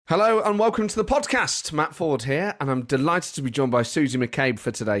Hello and welcome to the podcast. Matt Ford here, and I'm delighted to be joined by Susie McCabe for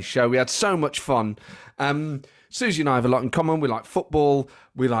today's show. We had so much fun. Susie and I have a lot in common. We like football,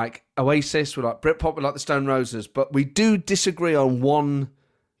 we like Oasis, we like Britpop, we like the Stone Roses, but we do disagree on one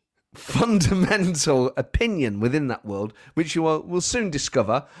fundamental opinion within that world, which you will soon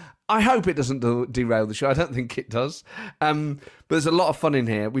discover. I hope it doesn't derail the show. I don't think it does. But there's a lot of fun in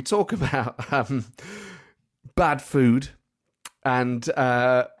here. We talk about bad food, and,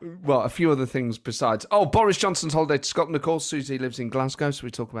 a few other things besides. Oh, Boris Johnson's holiday to Scotland, of course. Susie lives in Glasgow, so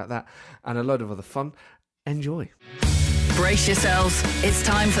we talk about that and a load of other fun. Enjoy. Brace yourselves. It's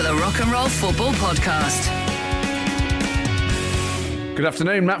time for the Rock and Roll Football Podcast. Good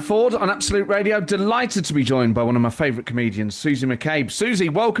afternoon, Matt Ford on Absolute Radio. Delighted to be joined by one of my favourite comedians, Susie McCabe. Susie,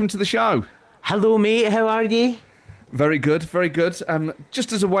 welcome to the show. Hello, mate. How are you? Very good, very good.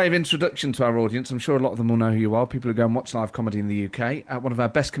 Just as a way of introduction to our audience, I'm sure a lot of them will know who you are. People who go and watch live comedy in the UK. One of our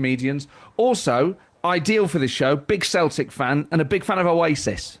best comedians. Also, ideal for this show, big Celtic fan and a big fan of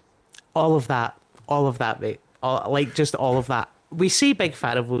Oasis. All of that, mate. Just all of that. We say big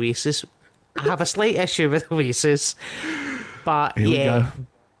fan of Oasis. I have a slight issue with Oasis. But Here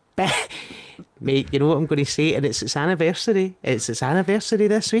we go. Mate, you know what I'm going to say? And it's its anniversary. It's its anniversary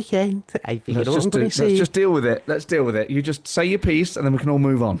this weekend. Let's just deal with it. Let's deal with it. You just say your piece and then we can all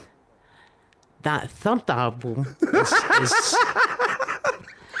move on. That third album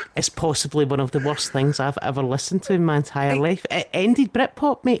is possibly one of the worst things I've ever listened to in my entire life. It ended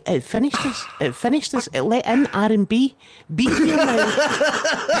Britpop, mate. It finished us. It let in R&B. Be here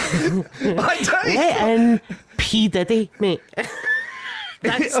now. Let in P. Diddy, mate.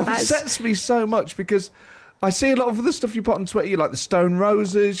 It upsets me so much because I see a lot of the stuff you put on Twitter. You like the Stone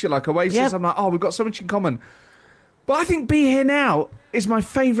Roses, you like Oasis. Yep. I'm like, oh, we've got so much in common. But I think Be Here Now is my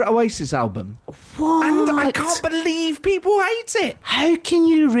favourite Oasis album. What? And I can't believe people hate it. How can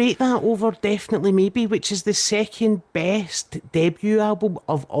you rate that over Definitely Maybe, which is the second best debut album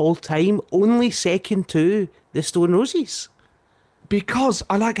of all time, only second to the Stone Roses? Because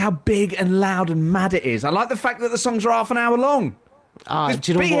I like how big and loud and mad it is. I like the fact that the songs are half an hour long. Do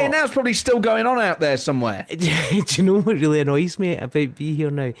you know Be Here Now is probably still going on out there somewhere. Do you know what really annoys me about Be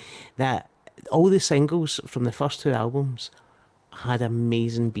Here Now? That all the singles from the first two albums had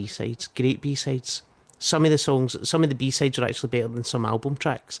amazing B-sides, great B-sides. Some of the B-sides are actually better than some album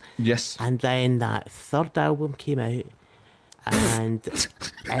tracks. Yes. And then that third album came out and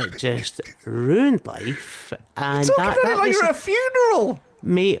it just ruined life. And that like you're at a funeral.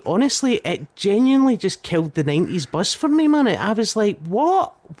 Mate, honestly, it genuinely just killed the 90s buzz for me, man. I was like,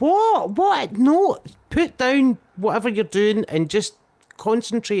 what? No, put down whatever you're doing and just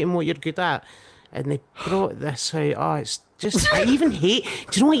concentrate on what you're good at. And they brought this out. Oh, it's just, I even hate,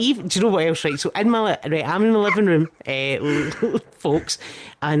 do you know what else, right? So I'm in the living room, folks,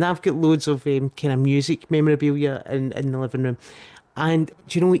 and I've got loads of kind of music memorabilia in the living room. And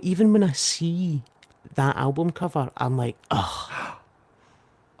do you know, even when I see that album cover, I'm like, oh.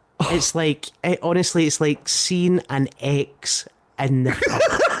 It's like, honestly, it's like seeing an X in the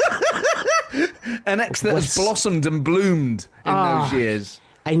an X that has blossomed and bloomed in those years.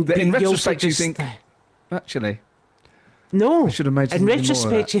 And in retrospect, you think, actually, no. I should have made in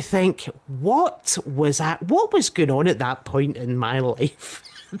retrospect, you think, what was that? What was going on at that point in my life?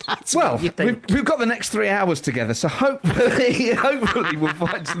 That's what you think. We've got the next 3 hours together, so hopefully we'll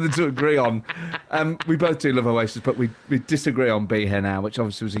find something to agree on. We both do love Oasis, but we disagree on Be Here Now, which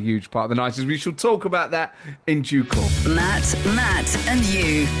obviously was a huge part of the 90s. We shall talk about that in due course. Matt, and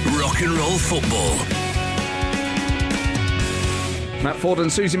you. Rock and Roll Football. Matt Ford and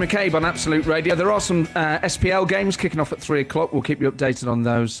Susie McCabe on Absolute Radio. There are some SPL games kicking off at 3 o'clock. We'll keep you updated on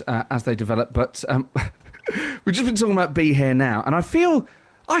those as they develop. But we've just been talking about Be Here Now, and I feel...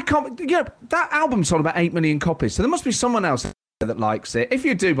 that album sold about 8 million copies, so there must be someone else that likes it. If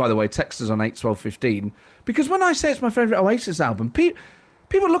you do, by the way, text us on 81215, because when I say it's my favourite Oasis album, people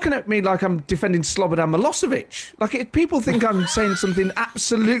are looking at me like I'm defending Slobodan Milosevic. People think I'm saying something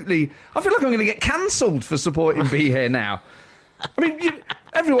absolutely... I feel like I'm going to get cancelled for supporting Be Here Now. I mean,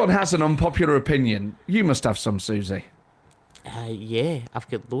 everyone has an unpopular opinion. You must have some, Susie. Yeah, I've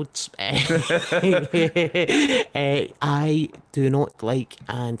got loads. I do not like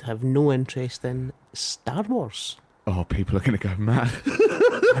and have no interest in Star Wars. Oh, people are going to go mad.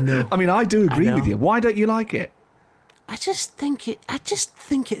 I know. I mean, I do agree with you. Why don't you like it? I just think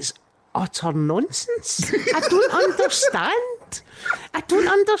it's utter nonsense. I don't understand. I don't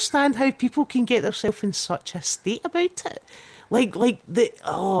understand how people can get themselves in such a state about it. Like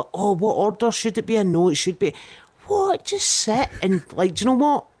what order should it be? I know it should be. What? Just sit and, do you know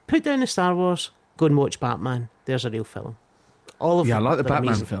what? Put down the Star Wars, go and watch Batman. There's a real film. All of Yeah, I them. like the They're Batman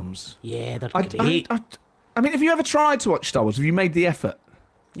amazing. films. Yeah, they're I great. mean, have you ever tried to watch Star Wars? Have you made the effort?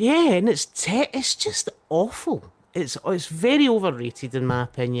 Yeah, and it's just awful. It's very overrated in my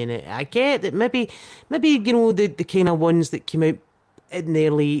opinion. I get that maybe the kind of ones that came out in the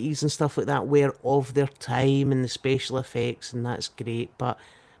early 80s and stuff like that were of their time and the special effects, and that's great. But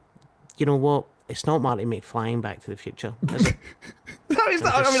you know what? It's not Marty McFly in Back to the Future, is it? No, it's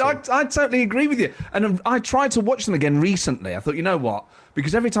not. I mean, I totally agree with you. And I tried to watch them again recently. I thought, you know what?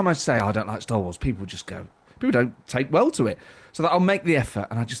 Because every time I say I don't like Star Wars, people don't take well to it. So that I'll make the effort.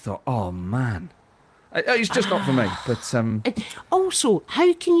 And I just thought, oh, man. It's just not for me. But And also,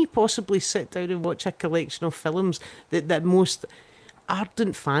 how can you possibly sit down and watch a collection of films that most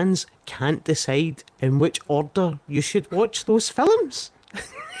ardent fans can't decide in which order you should watch those films?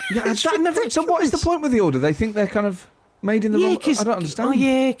 yeah, so what is the point with the order? They think they're kind of made in the wrong... I don't understand. Oh,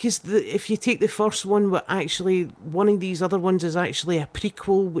 yeah, because if you take the first one, but actually one of these other ones is actually a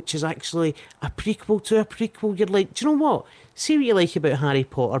prequel, which is actually a prequel to a prequel, you're like, do you know what? See what you like about Harry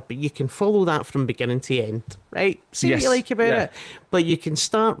Potter, but you can follow that from beginning to end, right? See what you like about it. But you can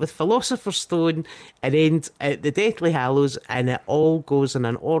start with Philosopher's Stone and end at the Deathly Hallows, and it all goes in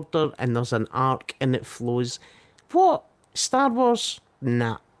an order, and there's an arc, and it flows. What? Star Wars?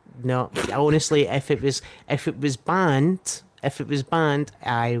 Nah. No, honestly, if it was banned,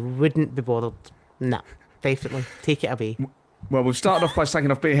 I wouldn't be bothered. Nah, definitely take it away. Well, we've started off by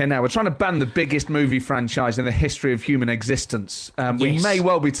slagging off Be Here Now. We're trying to ban the biggest movie franchise in the history of human existence. We may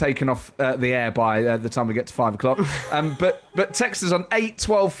well be taken off the air by the time we get to 5 o'clock. But text us on 8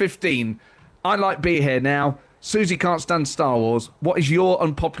 12 15. I like Be Here Now. Susie can't stand Star Wars. What is your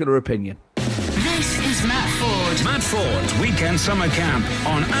unpopular opinion? This is Matt Ford. Matt Ford's Weekend Summer Camp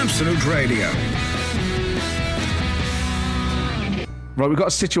on Absolute Radio. Right, we've got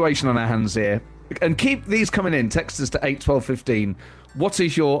a situation on our hands here. And keep these coming in. Text us to 8 12 15. What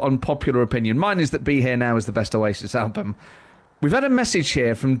is your unpopular opinion? Mine is that Be Here Now is the best Oasis album. We've had a message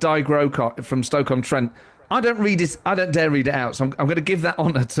here from Di Grocott from Stoke-on-Trent. I don't dare read it out, so I'm going to give that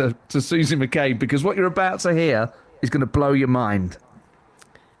honour to Susie McCabe, because what you're about to hear is going to blow your mind.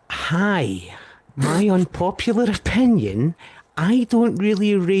 Hi, my unpopular opinion, I don't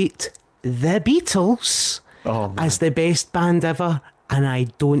really rate the Beatles as the best band ever, and I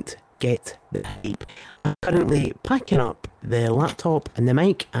don't get the hype. I'm currently packing up the laptop and the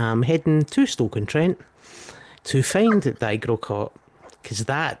mic. I'm heading to Stoke-on-Trent to find Di Grocott, because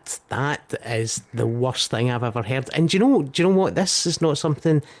that is the worst thing I've ever heard. And do you know what? This is not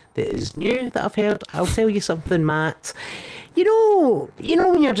something that is new that I've heard. I'll tell you something, Matt. You know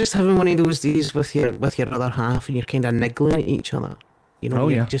when you're just having one of those days with your other half and you're kind of niggling at each other. You know,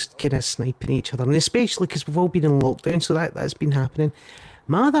 you're just kind of sniping each other, and especially because we've all been in lockdown, so that's been happening.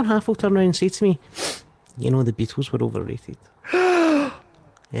 My other half will turn around and say to me, "You know, the Beatles were overrated."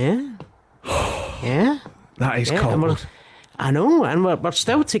 Yeah. That is cold. I know, and we're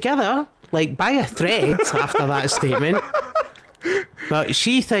still together, like by a thread after that statement. But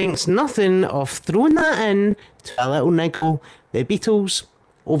she thinks nothing of throwing that in to a little niggle. The Beatles,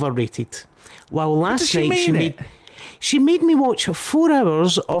 overrated. Well, last night she made me watch 4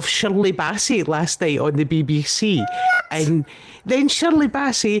 hours of Shirley Bassey last night on the BBC. And then Shirley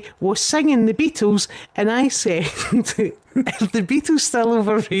Bassey was singing the Beatles, and I said, "Are the Beatles still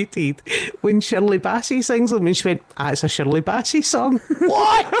overrated when Shirley Bassey sings them?" And she went, "It's a Shirley Bassey song."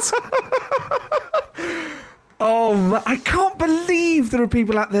 What? Oh, I can't believe there are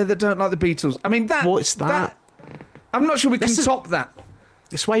people out there that don't like the Beatles. I mean, What's that? I'm not sure we can top that.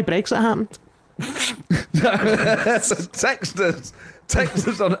 That's why Brexit happened. So text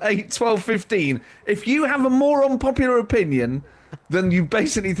us on 8 12 15. If you have a more unpopular opinion than you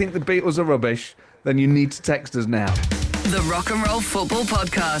basically think the Beatles are rubbish, then you need to text us now. The Rock and Roll Football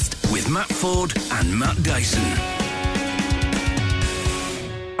Podcast. With Matt Ford and Matt Dyson.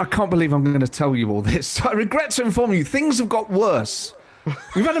 I can't believe I'm going to tell you all this. I regret to inform you, things have got worse.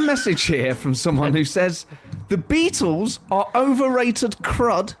 We've had a message here from someone who says the Beatles are overrated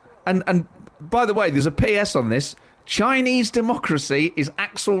crud. And by the way, there's a PS on this. Chinese Democracy is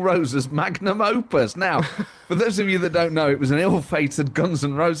Axl Rose's magnum opus. Now, for those of you that don't know, it was an ill-fated Guns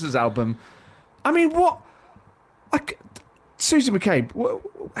N' Roses album. I mean, what? Susie McCabe,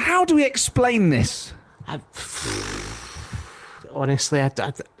 how do we explain this? Honestly,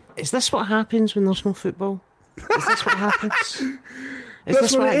 is this what happens when there's no football? Is this what happens?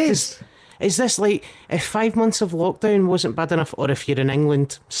 That's what it is. Is this like if 5 months of lockdown wasn't bad enough, or if you're in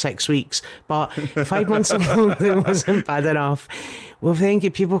England 6 weeks, but 5 months of lockdown wasn't bad enough, we'll then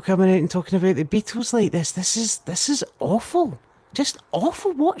get people coming out and talking about the Beatles like this. This is awful. Just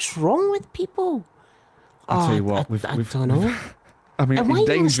awful. What's wrong with people? I'll tell you what, I don't know. I mean, And why in are you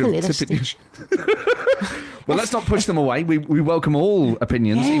danger listening of to this tipping. station? Well, let's not push them away. We welcome all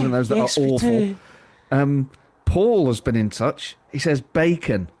opinions, Yeah, even those that yes, are we awful. do. Paul has been in touch. He says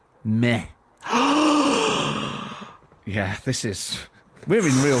bacon, meh. Yeah, we're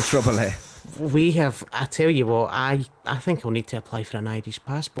in real trouble here. We have, I tell you what, I think I'll need to apply for an Irish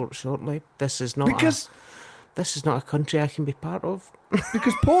passport shortly. This is not a country I can be part of.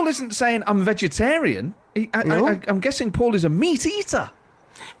 Because Paul isn't saying I'm vegetarian. No. I'm guessing Paul is a meat eater.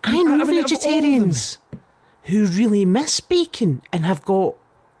 I know I mean, of all of them. vegetarians who really miss bacon and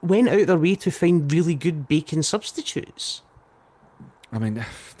went out their way to find really good bacon substitutes. I mean,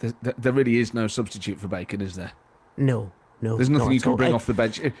 there really is no substitute for bacon, is there? No. There's nothing not you at can all. bring off the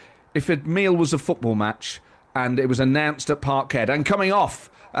bench. If a meal was a football match and it was announced at Parkhead and coming off,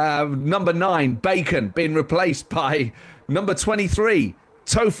 number 9, bacon, being replaced by number 23,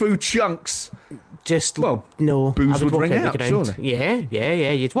 tofu chunks. No. booze I would would walk ring out out, the ground. surely.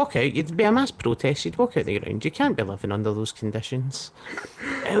 Yeah. You'd walk out. You'd be a mass protest. You'd walk out the ground. You can't be living under those conditions.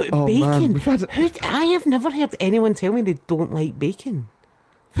 Oh, bacon. man, we've had- I have never heard anyone tell me they don't like bacon.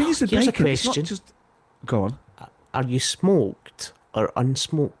 Here's Here's a question. Go on. Are you smoked or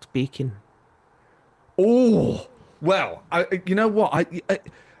unsmoked bacon? Oh, well, you know what?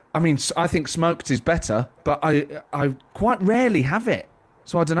 I mean, I think smoked is better, but I quite rarely have it.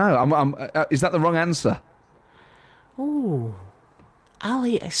 So I don't know. Is that the wrong answer? Oh, I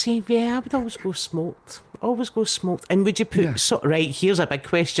would always go smoked. Always go smoked. And would you put right? Here's a big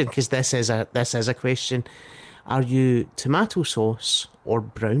question, because this is a question. Are you tomato sauce or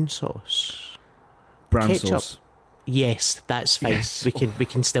brown sauce? Brown Ketchup. sauce. Yes, that's fine. Yes. We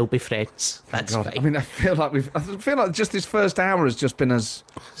can still be friends. That's God, fine. I mean, I feel like just this first hour has just been first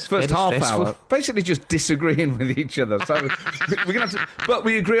very half stressful. hour, basically just disagreeing with each other. So we're gonna have to, but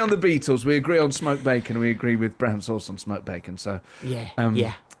we agree on the Beatles, we agree on smoked bacon, and we agree with brown sauce on smoked bacon. So Yeah.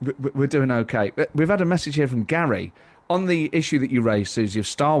 we're doing okay. We've had a message here from Gary on the issue that you raised, Susie, of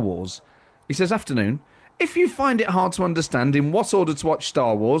Star Wars. He says, "Afternoon. If you find it hard to understand in what order to watch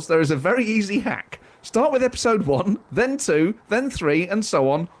Star Wars, there is a very easy hack. Start with episode 1, then 2, then 3, and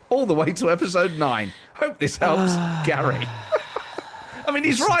so on, all the way to episode 9. Hope this helps, Gary." I mean,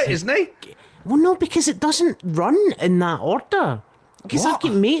 he's right, isn't he? Well, no, because it doesn't run in that order. Because I've What?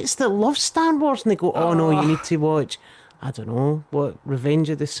 got mates that love Star Wars and they go, "Oh no, you need to watch, I don't know, what, Revenge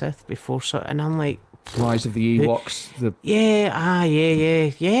of the Sith before," so, and I'm like, Rise of the Ewoks, the yeah.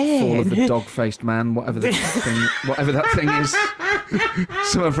 fall of And the dog-faced man, whatever that thing is.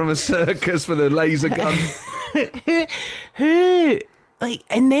 Someone from a circus with a laser gun. who, like,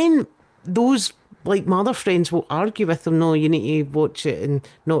 and then those, like, my other friends will argue with them, "No, you need to watch it in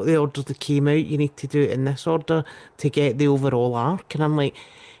not the order that came out, you need to do it in this order to get the overall arc," and I'm like,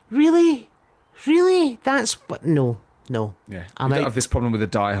 really? That's what, no. Yeah, I'm you don't out. have this problem with the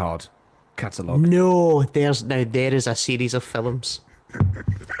Die Hard catalogue. No, there is a series of films.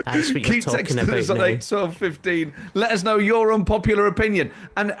 That's what you're Keep talking texting about us on now. 8 12 15. Let us know your unpopular opinion.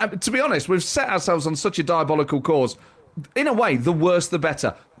 And to be honest, we've set ourselves on such a diabolical cause. In a way, the worse the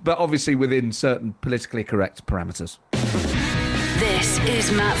better, but obviously within certain politically correct parameters. This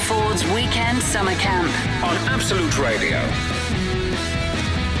is Matt Ford's Weekend Summer Camp. On Absolute Radio.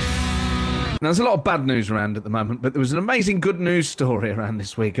 Now, there's a lot of bad news around at the moment, but there was an amazing good news story around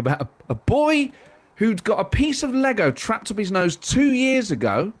this week about a boy who'd got a piece of Lego trapped up his nose 2 years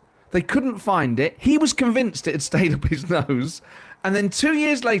ago. They couldn't find it. He was convinced it had stayed up his nose. And then 2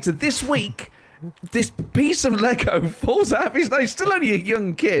 years later, this week, this piece of Lego falls out of his nose. Still only a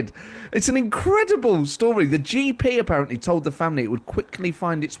young kid. It's an incredible story. The GP apparently told the family it would quickly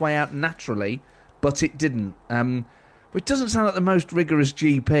find its way out naturally, but it didn't. It doesn't sound like the most rigorous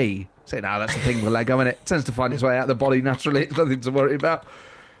GP. Saying, "No, that's the thing with Lego, innit? It tends to find its way out of the body naturally. It's nothing to worry about."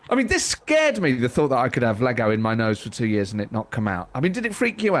 I mean, this scared me, the thought that I could have Lego in my nose for 2 years and it not come out. I mean, did it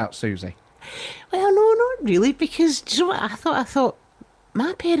freak you out, Susie? Well, no, not really, because do you know what I thought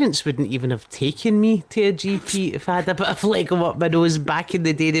my parents wouldn't even have taken me to a GP if I had a bit of Lego up my nose back in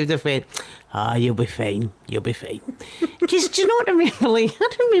the day. They would have went, "You'll be fine. Because do you know what I mean? Like, I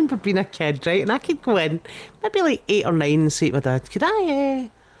remember being a kid, right, and I could go in, maybe like 8 or 9, and say to my dad, Could I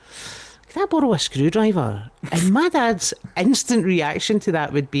borrow a screwdriver?" And my dad's instant reaction to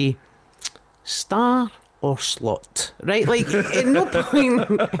that would be, "Star or slot?" Right? Like, at no point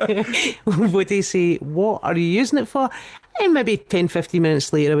would he say, "What are you using it for?" And maybe 10, 15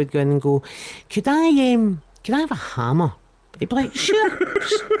 minutes later, I would go in and go, Could I have a hammer?" He'd be like, "Sure.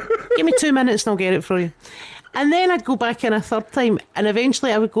 Just give me 2 minutes and I'll get it for you." And then I'd go back in a third time, and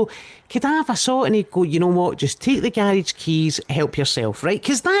eventually I would go, "Could I have a saw?" And he'd go, "You know what? Just take the garage keys, help yourself," right?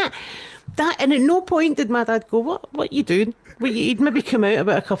 Because that, and at no point did my dad go, What you doing? Well, he'd maybe come out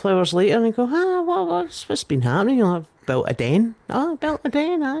about a couple of hours later and he'd go, what's been happening? You know, I've built a den. Oh, I built a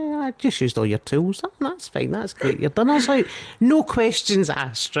den. I just used all your tools. Oh, that's fine. That's great. Your dinner's out. No questions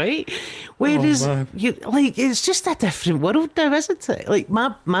asked, right? Whereas, it's just a different world now, isn't it? Like,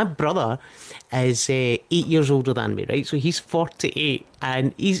 my brother is 8 years older than me, right? So he's 48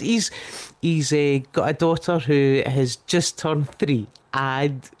 and he's got a daughter who has just turned 3.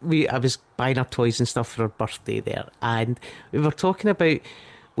 And I was buying her toys and stuff for her birthday there, and we were talking about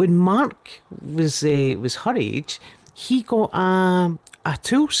when Mark was her age, he got a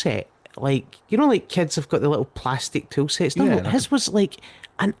tool set, like, you know, like kids have got the little plastic tool sets. No, his was like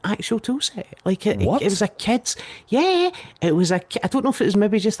an actual tool set. Like it was a kid's. Yeah, it was I don't know if it was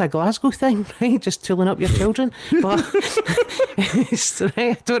maybe just a Glasgow thing, right? Just tooling up your children, but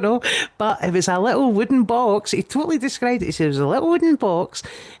I don't know. But it was a little wooden box. He totally described it. He said it was a little wooden box,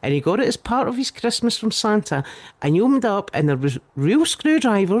 and he got it as part of his Christmas from Santa. And you opened it up, and there was real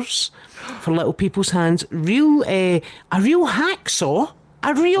screwdrivers for little people's hands, a real hacksaw,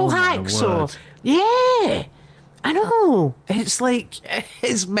 hacksaw. Yeah. I know. It's like,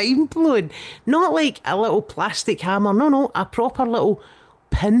 it's mind-blowing. Not like a little plastic hammer. No, a proper little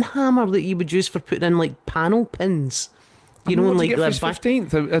pin hammer that you would use for putting in, like, panel pins. You know, like the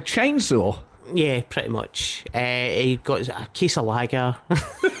 15th, a chainsaw. Yeah, pretty much. He got a case of lager.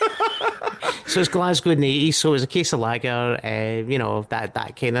 So it's Glasgow in the 80s, so it was a case of lager, you know,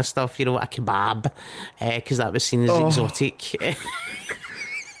 that kind of stuff, you know, a kebab, because that was seen as exotic.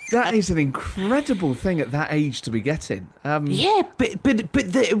 That is an incredible thing at that age to be getting. Yeah, but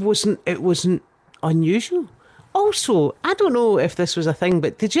it wasn't unusual. Also, I don't know if this was a thing,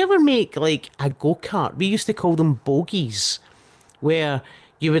 but did you ever make like a go-kart? We used to call them bogies, where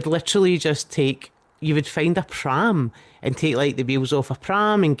you would literally just you would find a pram and take like the wheels off a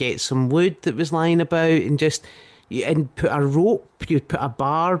pram and get some wood that was lying about and put a rope. You'd put a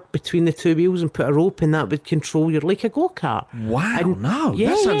bar between the two wheels and put a rope, and that would control your, like a go-kart. Wow,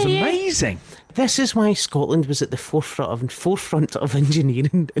 that sounds amazing. This is why Scotland was at the forefront of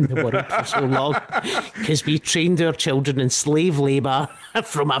engineering in the world for so long, because we trained our children in slave labour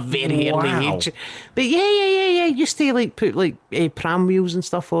from a very early age. But yeah, used to like put like pram wheels and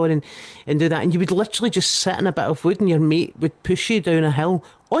stuff on and do that, and you would literally just sit in a bit of wood, and your mate would push you down a hill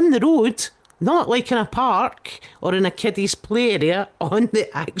on the road. Not like in a park or in a kiddie's play area, on the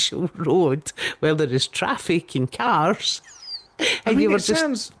actual road where there is traffic and cars. And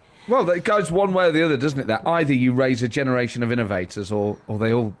well, it goes one way or the other, doesn't it? That either you raise a generation of innovators or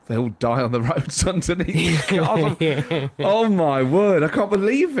they all die on the roads underneath. Oh my word, I can't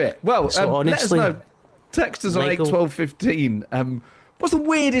believe it. Well, honestly, let us know. Text us on 8 12 15. What's the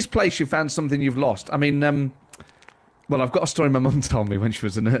weirdest place you found something you've lost? I mean, well, I've got a story my mum told me when she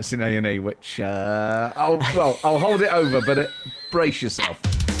was a nurse in A&E, which I'll hold it over, but brace yourself.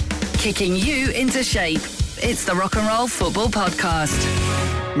 Kicking you into shape. It's the Rock and Roll Football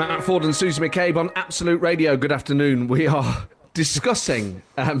Podcast. Matt Ford and Susie McCabe on Absolute Radio. Good afternoon. We are discussing.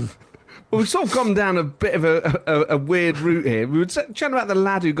 We've sort of gone down a bit of a weird route here. We were chatting about the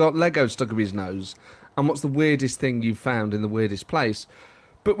lad who got Lego stuck up his nose, and what's the weirdest thing you found in the weirdest place.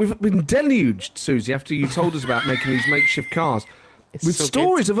 But we've been deluged, Susie, after you told us about making these makeshift cars, with so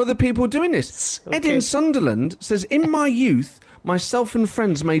stories of other people doing this. So Ed in Sunderland says, in my youth, myself and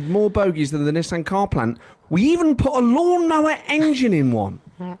friends made more bogies than the Nissan car plant. We even put a lawnmower engine in one.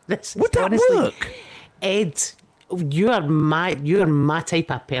 Would that work? Ed, you're my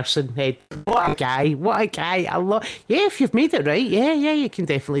type of person, Ed. What a guy. Yeah, if you've made it right, yeah, you can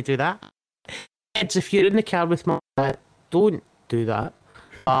definitely do that. Ed, if you're in the car with my dad, don't do that.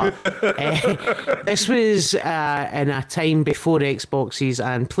 This was in a time before Xboxes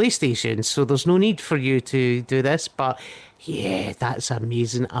and PlayStations, so there's no need for you to do this, but yeah, that's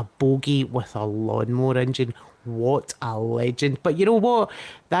amazing. A bogie with a lawnmower engine. What a legend. But you know what?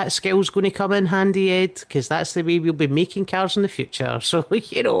 That skill's going to come in handy, Ed, because that's the way we'll be making cars in the future. So,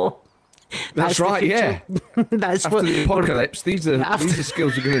 you know. That's right, yeah. That's after the apocalypse, these are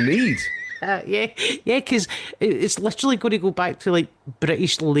skills you're going to need. Yeah, because it's literally going to go back to like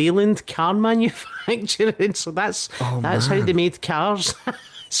British Leyland car manufacturing. So that's how they made cars.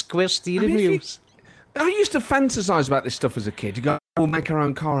 Square steering wheels. I used to fantasize about this stuff as a kid. You go, we'll make our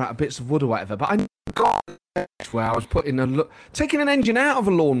own car out of bits of wood or whatever. But I got where I was taking an engine out of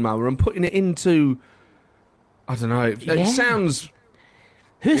a lawnmower and putting it into, I don't know. It sounds.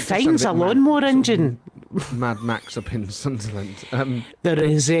 Who finds a lawnmower engine? Mad Max up in Sunderland.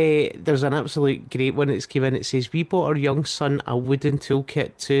 There's an absolute great one that's came in. It says, we bought our young son a wooden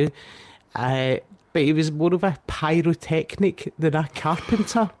toolkit too, but he was more of a pyrotechnic than a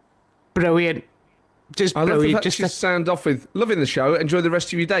carpenter. Brilliant. Just I love the brilliant. fact Just you sound off with loving the show. Enjoy the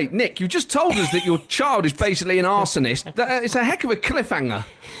rest of your day. Nick, you just told us that your child is basically an arsonist. It's a heck of a cliffhanger.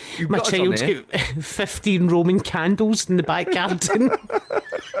 You've my got it on child's here. got 15 Roman candles in the back garden.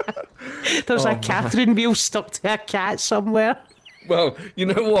 There's a Catherine wheel stuck to a cat somewhere. Well, you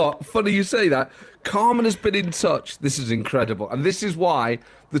know what? Funny you say that. Carmen has been in touch. This is incredible. And this is why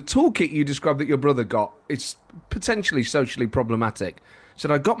the toolkit you described that your brother got, it's potentially socially problematic.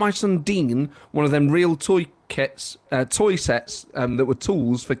 Said, I got my son Dean one of them real toy sets that were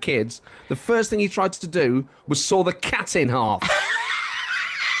tools for kids. The first thing he tried to do was saw the cat in half.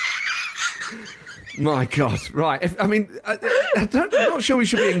 My God. Right. I'm not sure we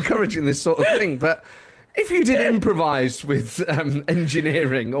should be encouraging this sort of thing, but if you did improvise with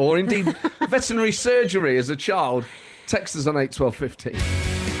engineering or indeed veterinary surgery as a child, text us on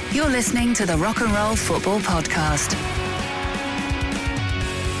 81250. You're listening to the Rock and Roll Football Podcast.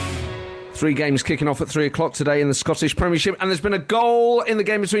 3 games kicking off at 3 o'clock today in the Scottish Premiership, and there's been a goal in the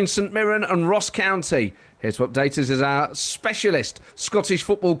game between St Mirren and Ross County. Here to update us is our specialist Scottish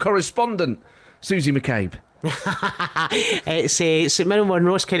football correspondent, Susie McCabe. It's St Mirren 1,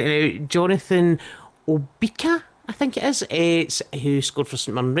 Ross County now. Jonathan Obika, I think it is, it's who scored for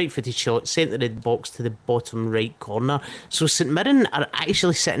St Mirren. Right-footed shot, centre of the box to the bottom right corner. So St Mirren are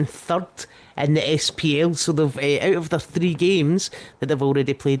actually sitting third in the SPL. So they've out of their 3 games that they've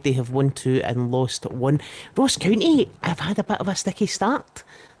already played, they have won 2 and lost 1. Ross County have had a bit of a sticky start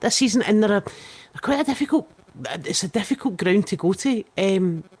this season, and they're quite a difficult. It's a difficult ground to go to,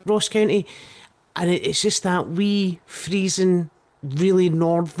 Ross County, and it's just that wee freezing, really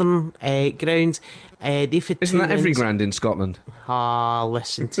northern ground. They've had Isn't 2 that every wins. ground in Scotland?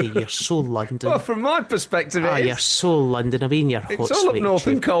 Listen to you, you're so London. Well, from my perspective, it You're is. so London. I mean, you're hot. It's all up sweet north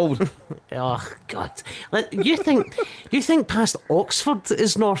tube. and cold. Oh God! You think past Oxford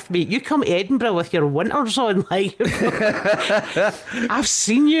is north, mate? You come to Edinburgh with your winters on, like I've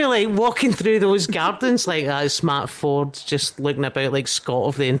seen you like walking through those gardens like that's Matt Ford just looking about like Scott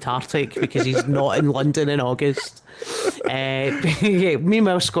of the Antarctic because he's not in London in August. Yeah,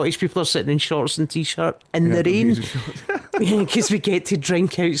 meanwhile, Scottish people are sitting in shorts and t-shirt in the rain because we get to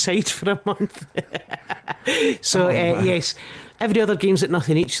drink outside for a month. So yes. Every other game's at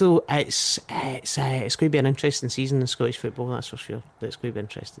nothing each, though. It's going to be an interesting season in Scottish football, that's for sure. It's going to be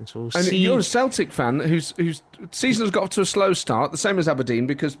interesting. So we'll And see. you're a Celtic fan whose season has got off to a slow start, the same as Aberdeen,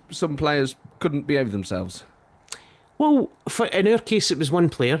 because some players couldn't behave themselves. Well, in our case, it was one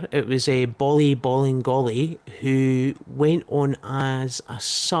player. It was a Bolly Bolingoli who went on as a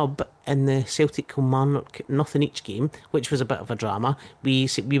sub in the Celtic Kilmarnock nothing each game, which was a bit of a drama. We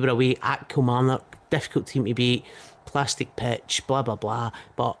were away at Kilmarnock, difficult team to beat. Plastic pitch, blah blah blah,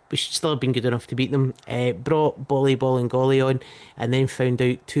 but we should still have been good enough to beat them. Brought Bolly Bolingoli on, and then found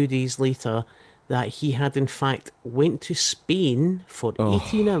out 2 days later that he had in fact went to Spain for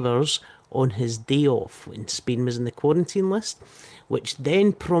 18 hours on his day off when Spain was in the quarantine list, which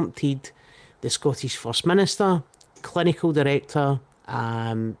then prompted the Scottish First Minister, clinical director,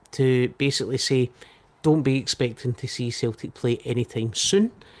 to basically say, don't be expecting to see Celtic play anytime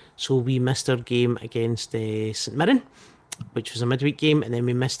soon. So we missed our game against St Mirren, which was a midweek game, and then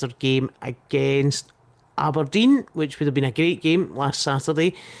we missed our game against Aberdeen, which would have been a great game last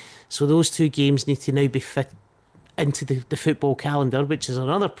Saturday. So those 2 games need to now be fit into the football calendar, which is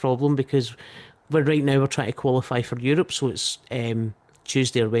another problem because right now we're trying to qualify for Europe, so it's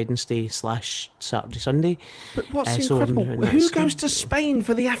Tuesday or Wednesday / Saturday, Sunday. But what's So incredible? we're Who not- goes to Spain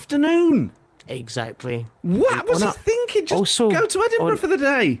for the afternoon? Exactly. What was he thinking? Just also go to Edinburgh for the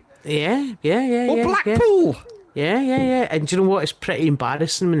day. Yeah. Or Blackpool. Yeah. And do you know what? It's pretty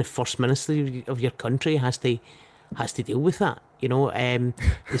embarrassing when the First Minister of your country has to deal with that. You know,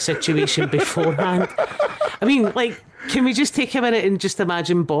 the situation beforehand. I mean, like, can we just take a minute and just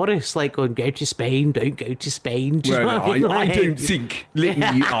imagine Boris like going, go to Spain, don't go to Spain? Do you know what I mean? I Like- don't think.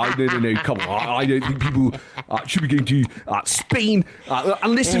 No, come on. I don't think people should be going to Spain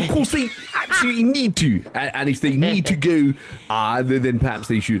unless, of course, they absolutely need to. And if they need to go, then perhaps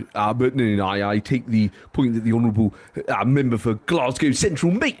they should. But no, I take the point that the Honourable Member for Glasgow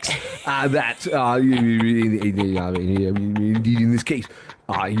Central makes that indeed in this case,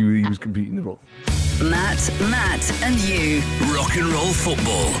 he was completely in the wrong. Matt, and you. Rock and roll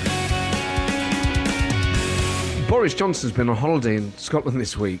football. Boris Johnson's been on holiday in Scotland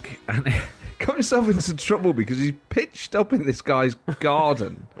this week and got himself into some trouble because he's pitched up in this guy's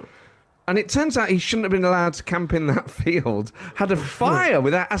garden. And it turns out he shouldn't have been allowed to camp in that field, had a fire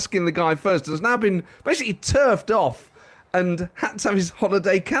without asking the guy first, has now been basically turfed off and had to have his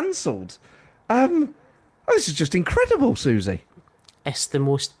holiday cancelled. This is just incredible, Susie. It's the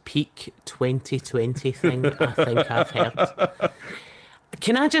most peak 2020 thing I think I've heard.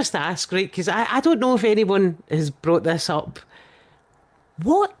 Can I just ask, right, because I don't know if anyone has brought this up.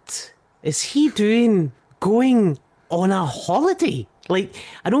 What is he doing going on a holiday? Like,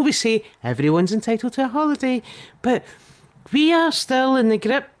 I know we say everyone's entitled to a holiday, but we are still in the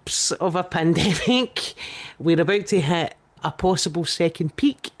grips of a pandemic. We're about to hit a possible second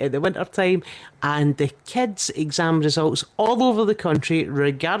peak in the winter time, and the kids' exam results all over the country,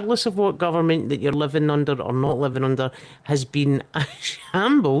 regardless of what government that you're living under or not living under, has been a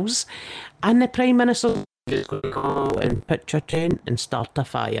shambles. And the Prime Minister is going to go and pitch a tent and start a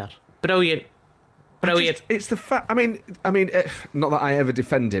fire. Brilliant. It's the fact. I mean, not that I ever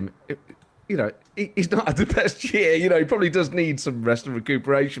defend him. He's not had the best year. He probably does need some rest and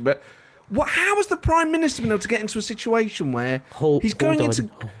recuperation. But how has the Prime Minister been able to get into a situation where he's going into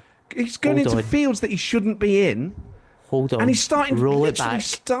fields that he shouldn't be in? Hold on. And he's starting. Roll it back.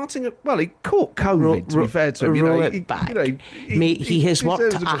 He caught COVID. To be fair to him, roll it back. Mate, he has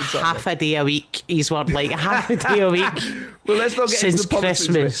worked half a day a week. He's worked like half a day a week. Well, let's not get since into the politics.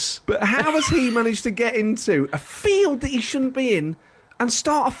 Christmas. But how has he managed to get into a field that he shouldn't be in and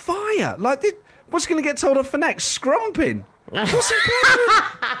start a fire? What's he going to get told off for next? Scrumping. What's he doing?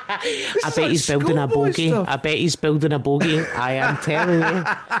 I bet he's building a bogey. Stuff. I bet he's building a bogey. I am telling you.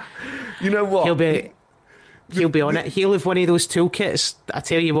 You know what? He'll be on it. He'll have one of those toolkits. I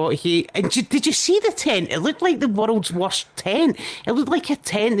tell you what, did you see the tent? It looked like the world's worst tent. It looked like a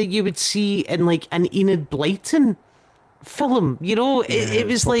tent that you would see in like an Enid Blyton film. It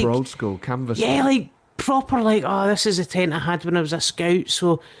was like old school canvas. Yeah, like proper. Like, oh, this is a tent I had when I was a scout.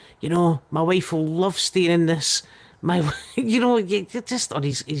 So, my wife will love staying in this. Just on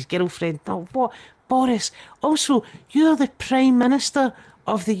his girlfriend. Oh, what, Boris? Also, you're the Prime Minister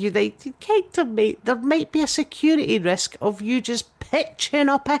of the United Kingdom, mate. There might be a security risk of you just pitching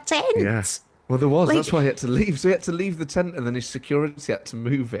up a tent. Yeah. Well, there was. That's why he had to leave. So he had to leave the tent, and then his security had to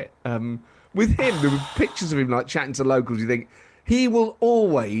move it. With him, there were pictures of him like chatting to locals. You think he will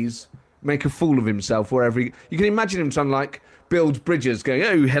always make a fool of himself wherever you can imagine him trying like build bridges, going,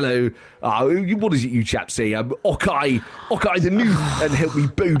 oh, hello, what is it you chaps say? Okai the new, and help me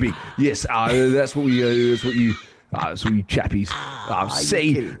booby. Yes, that's what you chappies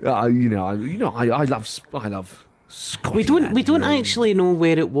say. I love Scotland. We don't actually know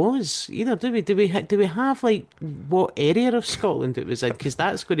where it was either, do we? Do we have like what area of Scotland it was in? Because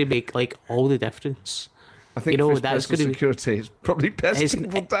that's going to make like all the difference. I think that's going to security is probably best.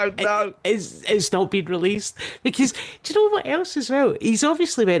 People don't know. It's not been released because do you know what else as well? He's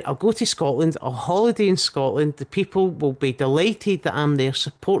obviously went, I'll go to Scotland, I'll holiday in Scotland. The people will be delighted that I'm there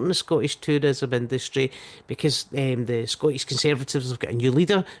supporting the Scottish tourism industry because the Scottish Conservatives have got a new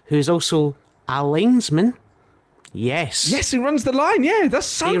leader who is also a linesman. Yes, he runs the line. Yeah, that's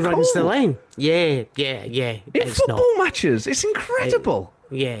so cool. He runs the line. Yeah. In football matches, it's incredible.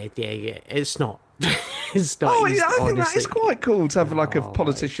 Yeah. It's not. It's not. Oh, yeah, I think that is quite cool to have like a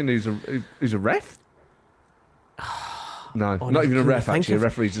politician who's a ref. No, not even a ref. Actually, a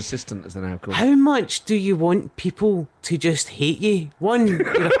referee's assistant, as they're now called. How much do you want people to just hate you? One,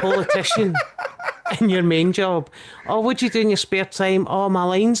 you're a politician in your main job. Oh, what do you do in your spare time? Oh, my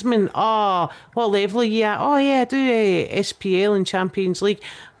linesman. Oh, what level are you at? Oh, yeah, I do SPL and Champions League.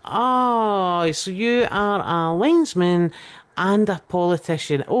 Oh, so you are a linesman and a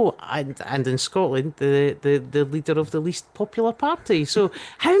politician. Oh, and in Scotland, the leader of the least popular party. So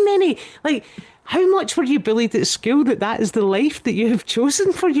how much were you bullied at school that is the life that you have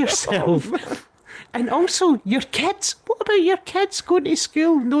chosen for yourself? And also, your kids. What about your kids going to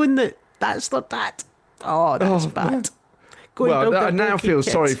school knowing that that's their dad? Oh, that's bad. I now feel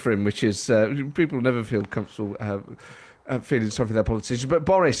sorry for him, which is people never feel comfortable feeling sorry for their politicians. But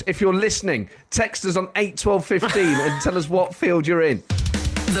Boris, if you're listening, text us on 81215 and tell us what field you're in.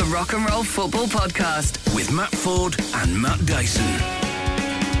 The Rock and Roll Football Podcast with Matt Ford and Matt Dyson.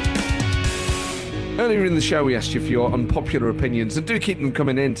 Earlier in the show, we asked you for your unpopular opinions, and do keep them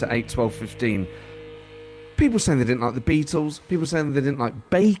coming in to 81215. People saying they didn't like the Beatles. People saying they didn't like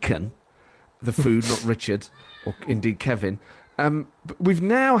bacon, the food, not Richard, or indeed Kevin. But we've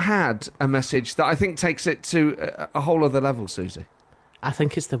now had a message that I think takes it to a whole other level, Susie. I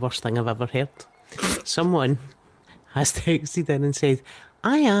think it's the worst thing I've ever heard. Someone has texted in and said,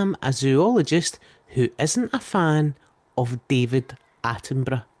 I am a zoologist who isn't a fan of David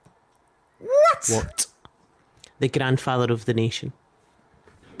Attenborough. What? The grandfather of the nation.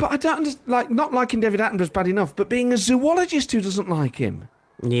 But I don't understand, not liking David Attenborough's bad enough, but being a zoologist who doesn't like him.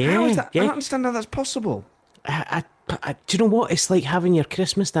 Yeah. How is that? Yeah. I don't understand how that's possible. Do you know what? It's like having your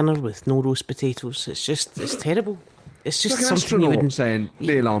Christmas dinner with no roast potatoes. It's terrible. It's It's just like an something you astronaut wouldn't... saying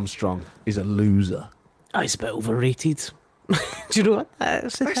Neil Armstrong is a loser. Oh, it's a bit overrated. Do you know what?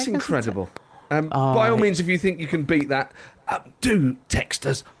 That's the That's thing, isn't it? incredible. By all means, if you think you can beat that, do text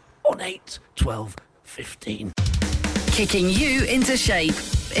us on 8 12 15. Kicking you into shape.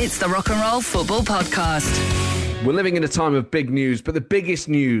 It's the Rock and Roll Football Podcast. We're living in a time of big news, but the biggest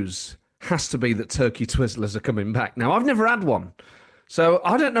news has to be that Turkey Twizzlers are coming back. Now, I've never had one, so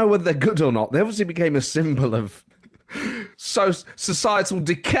I don't know whether they're good or not. They obviously became a symbol of societal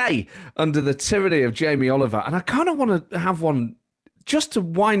decay under the tyranny of Jamie Oliver, and I kind of want to have one just to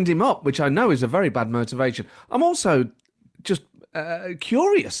wind him up, which I know is a very bad motivation. I'm also just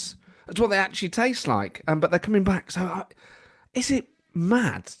curious as to what they actually taste like, but they're coming back. So is it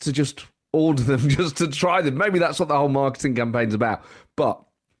mad to just order them just to try them? Maybe that's what the whole marketing campaign's about, but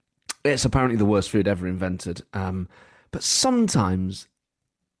it's apparently the worst food ever invented. But sometimes,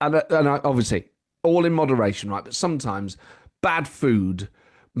 and obviously all in moderation, right? But sometimes bad food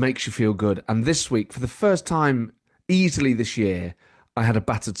makes you feel good. And this week, for the first time easily this year, I had a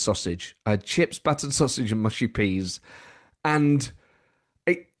battered sausage. I had chips, battered sausage, and mushy peas. And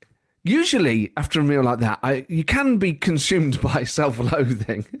usually after a meal like that, you can be consumed by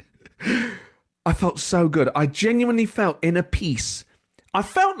self-loathing. I felt so good. I genuinely felt inner peace. I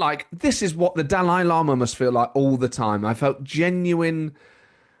felt like this is what the Dalai Lama must feel like all the time. I felt genuine,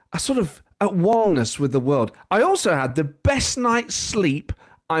 a sort of at oneness with the world. I also had the best night's sleep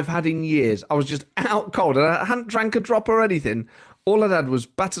I've had in years. I was just out cold and I hadn't drank a drop or anything. All I had was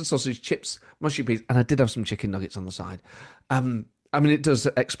battered sausage, chips, mushy peas, and I did have some chicken nuggets on the side. I mean, it does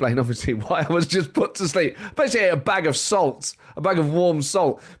explain, obviously, why I was just put to sleep. Basically, a bag of salt, a bag of warm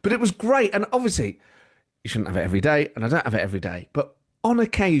salt. But it was great. And obviously, you shouldn't have it every day, and I don't have it every day. But on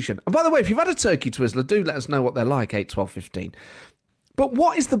occasion, and by the way, if you've had a turkey Twizzler, do let us know what they're like, 8, 12, 15. But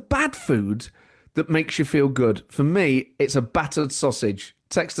what is the bad food that makes you feel good? For me, it's a battered sausage.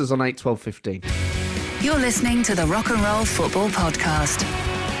 Text us on 8, 12, 15. You're listening to the Rock and Roll Football Podcast.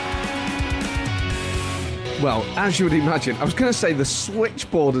 Well, as you would imagine, I was going to say the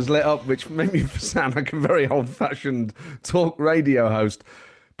switchboard has lit up, which made me sound like a very old-fashioned talk radio host.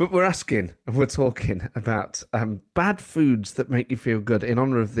 But we're asking and we're talking about bad foods that make you feel good in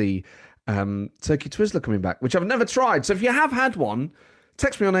honour of the Turkey Twizzler coming back, which I've never tried. So if you have had one,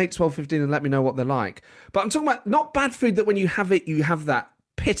 text me on 8, 12, 15 and let me know what they're like. But I'm talking about not bad food that when you have it, you have that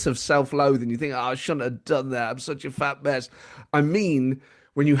pit of self-loathing. You think, oh, I shouldn't have done that. I'm such a fat mess. I mean,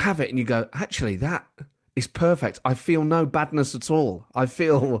 when you have it and you go, actually, that is perfect. I feel no badness at all. I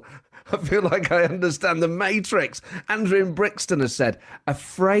feel like I understand the Matrix. Andrew in Brixton has said, a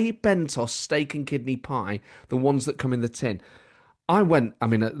Fray Bentos steak and kidney pie, the ones that come in the tin.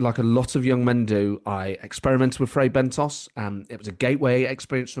 Like a lot of young men do, I experimented with Fray Bentos. It was a gateway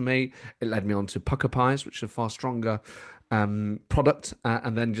experience for me. It led me on to pucker pies, which are far stronger product,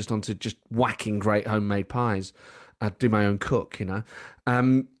 and then just onto just whacking great homemade pies. I do my own cook, you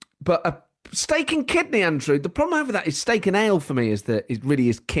know. But a steak and kidney, Andrew, the problem over that is steak and ale for me is that it really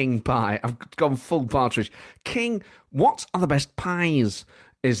is king pie. I've gone full partridge. King, what are the best pies?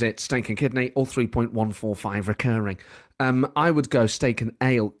 Is it steak and kidney or 3.145 recurring? I would go steak and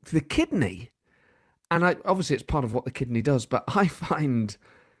ale. The kidney, and obviously it's part of what the kidney does, but I find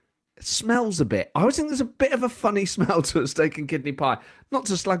it smells a bit. I always think there's a bit of a funny smell to a steak and kidney pie. Not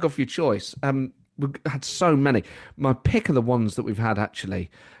to slag off your choice. We've had so many. My pick of the ones that we've had, actually.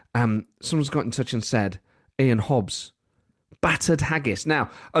 Someone's got in touch and said, Ian Hobbs, battered haggis.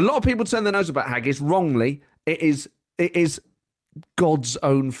 Now, a lot of people turn their nose about haggis wrongly. It is God's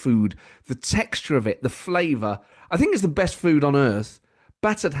own food. The texture of it, the flavour, I think it's the best food on earth.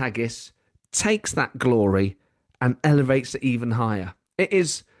 Battered haggis takes that glory and elevates it even higher. It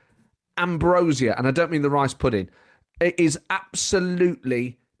is ambrosia, and I don't mean the rice pudding. It is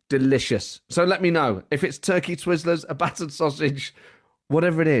absolutely delicious. So let me know if it's turkey Twizzlers, a battered sausage,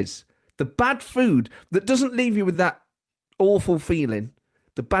 whatever it is. The bad food that doesn't leave you with that awful feeling.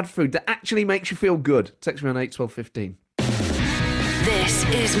 The bad food that actually makes you feel good. Text me on 8, 12, 15. This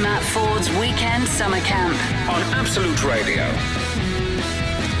is Matt Ford's Weekend Summer Camp on Absolute Radio.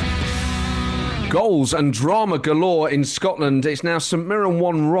 Goals and drama galore in Scotland. It's now St Mirren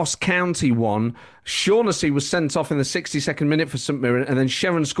 1, Ross County 1. Shaughnessy was sent off in the 62nd minute for St Mirren, and then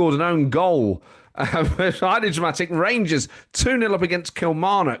Sharon scored an own goal. Highly dramatic. Rangers 2-0 up against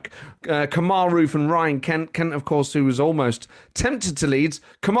Kilmarnock. Kamar Roof and Ryan Kent. Kent, of course, who was almost tempted to Leeds.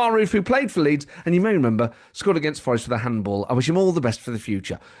 Kamar Roof, who played for Leeds, and you may remember, scored against Forest with a handball. I wish him all the best for the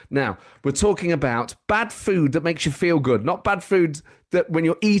future. Now, we're talking about bad food that makes you feel good, not bad food that when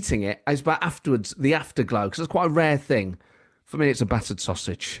you're eating it, it's about afterwards, the afterglow, because it's quite a rare thing. For me, it's a battered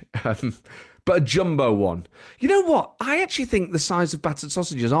sausage. but a jumbo one. You know what? I actually think the size of battered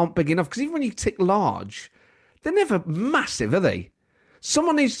sausages aren't big enough, because even when you tick large, they're never massive, are they?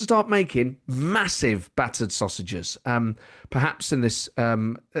 Someone needs to start making massive battered sausages. Perhaps in this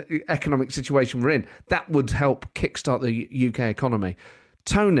economic situation we're in, that would help kickstart the UK economy.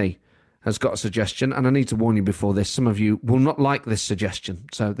 Tony has got a suggestion, and I need to warn you before this. Some of you will not like this suggestion,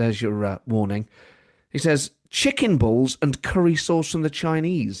 so there's your warning. He says, chicken balls and curry sauce from the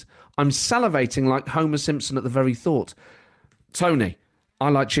Chinese. I'm salivating like Homer Simpson at the very thought. Tony, I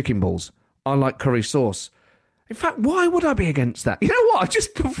like chicken balls. I like curry sauce. In fact, why would I be against that? You know what? I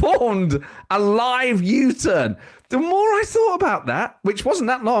just performed a live U-turn. The more I thought about that, which wasn't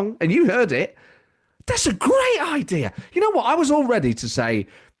that long, and you heard it, that's a great idea. You know what? I was all ready to say,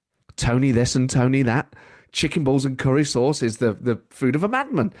 Tony this and Tony that. Chicken balls and curry sauce is the food of a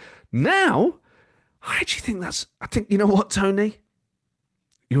madman. Now, I actually think you know what, Tony?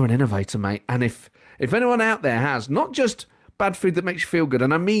 You're an innovator, mate. And if anyone out there has not just bad food that makes you feel good,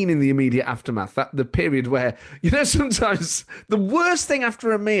 and I mean in the immediate aftermath, that the period where, sometimes the worst thing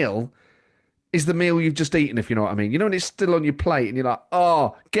after a meal is the meal you've just eaten, if you know what I mean. When it's still on your plate and you're like,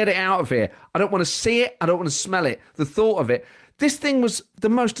 oh, get it out of here. I don't want to see it. I don't want to smell it. The thought of it. This thing was the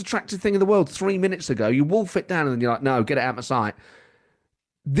most attractive thing in the world 3 minutes ago. You wolf it down and then you're like, no, get it out of my sight.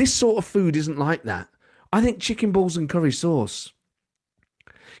 This sort of food isn't like that. I think chicken balls and curry sauce.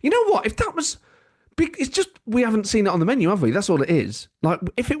 You know what? If that was... It's just we haven't seen it on the menu, have we? That's all it is. Like,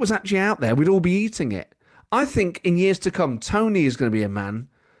 if it was actually out there, we'd all be eating it. I think in years to come, Tony is going to be a man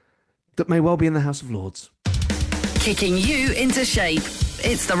that may well be in the House of Lords. Kicking you into shape.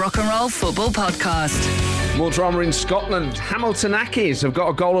 It's the Rock and Roll Football Podcast. More drama in Scotland. Hamilton Accies have got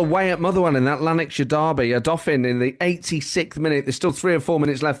a goal away at Motherwell in that Lanarkshire derby. A Dauphin in the 86th minute. There's still 3 or 4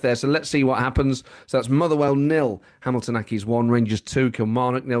 minutes left there, so let's see what happens. So that's Motherwell 0, Hamilton Accies 1, Rangers 2,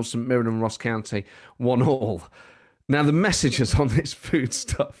 Kilmarnock 0, St Mirren and Ross County 1-1. Now, the messages on this food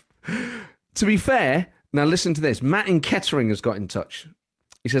stuff. To be fair, now listen to this. Matt in Kettering has got in touch.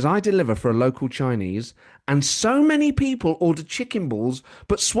 He says, I deliver for a local Chinese, and so many people order chicken balls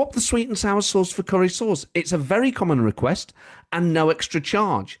but swap the sweet and sour sauce for curry sauce. It's a very common request and no extra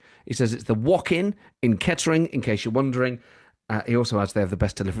charge. He says it's the Walk-In in Kettering, in case you're wondering. He also adds they have the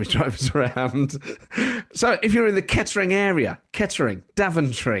best delivery drivers around. So if you're in the Kettering area, Kettering,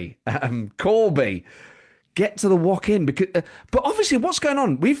 Daventry, Corby, get to the Walk-In. Because, but obviously what's going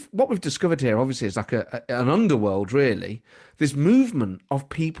on, what we've discovered here obviously is like an underworld, really. This movement of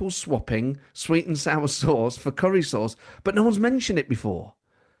people swapping sweet and sour sauce for curry sauce, but no one's mentioned it before.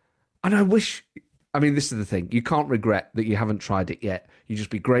 And this is the thing. You can't regret that you haven't tried it yet. You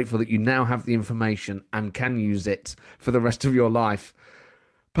just be grateful that you now have the information and can use it for the rest of your life.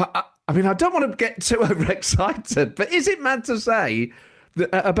 But I don't want to get too overexcited, but is it mad to say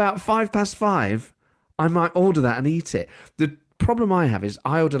that at about 5:05, I might order that and eat it? The problem I have is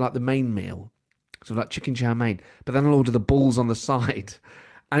I order like the main meal, so like chicken chow mein, but then I'll order the balls on the side.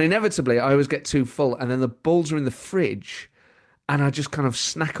 And inevitably, I always get too full, and then the balls are in the fridge, and I just kind of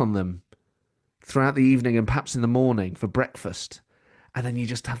snack on them throughout the evening and perhaps in the morning for breakfast. And then you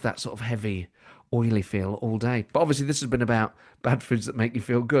just have that sort of heavy, oily feel all day. But obviously, this has been about bad foods that make you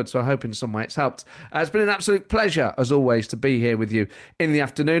feel good, so I hope in some way it's helped. It's been an absolute pleasure, as always, to be here with you in the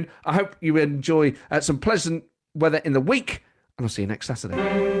afternoon. I hope you enjoy some pleasant weather in the week, and I'll see you next Saturday.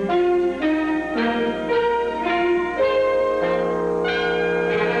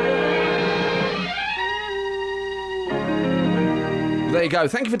 There you go.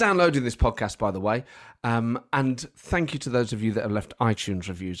 Thank you for downloading this podcast, by the way. And thank you to those of you that have left iTunes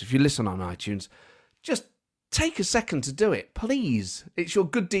reviews. If you listen on iTunes, just take a second to do it, please. It's your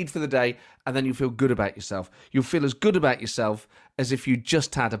good deed for the day, and then you'll feel good about yourself. You'll feel as good about yourself as if you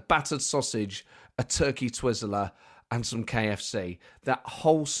just had a battered sausage, a turkey Twizzler, and some KFC. That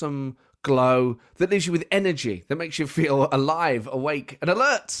wholesome glow that leaves you with energy, that makes you feel alive, awake, and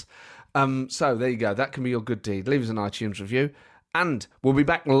alert. So there you go. That can be your good deed. Leave us an iTunes review. And we'll be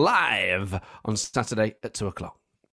back live on Saturday at 2:00.